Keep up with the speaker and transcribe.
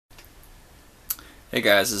Hey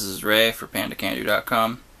guys, this is Ray for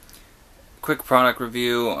PandaCanDo.com. Quick product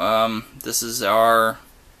review. This is our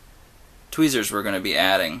tweezers we're going to be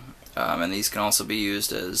adding, and these can also be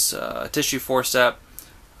used as a tissue forcep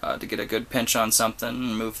to get a good pinch on something,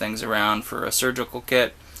 move things around for a surgical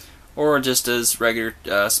kit, or just as regular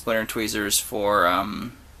splinter tweezers for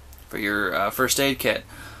your first aid kit.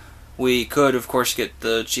 We could, of course, get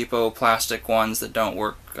the cheapo plastic ones that don't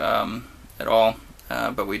work at all.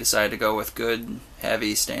 But we decided to go with good,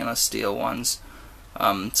 heavy stainless steel ones.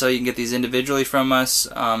 So you can get these individually from us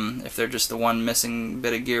if they're just the one missing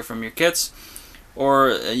bit of gear from your kits,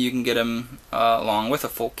 or you can get them along with a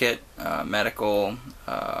full kit, medical,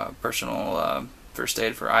 personal first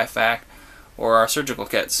aid for IFAKS, or our surgical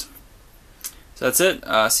kits. So that's it.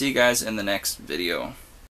 See you guys in the next video.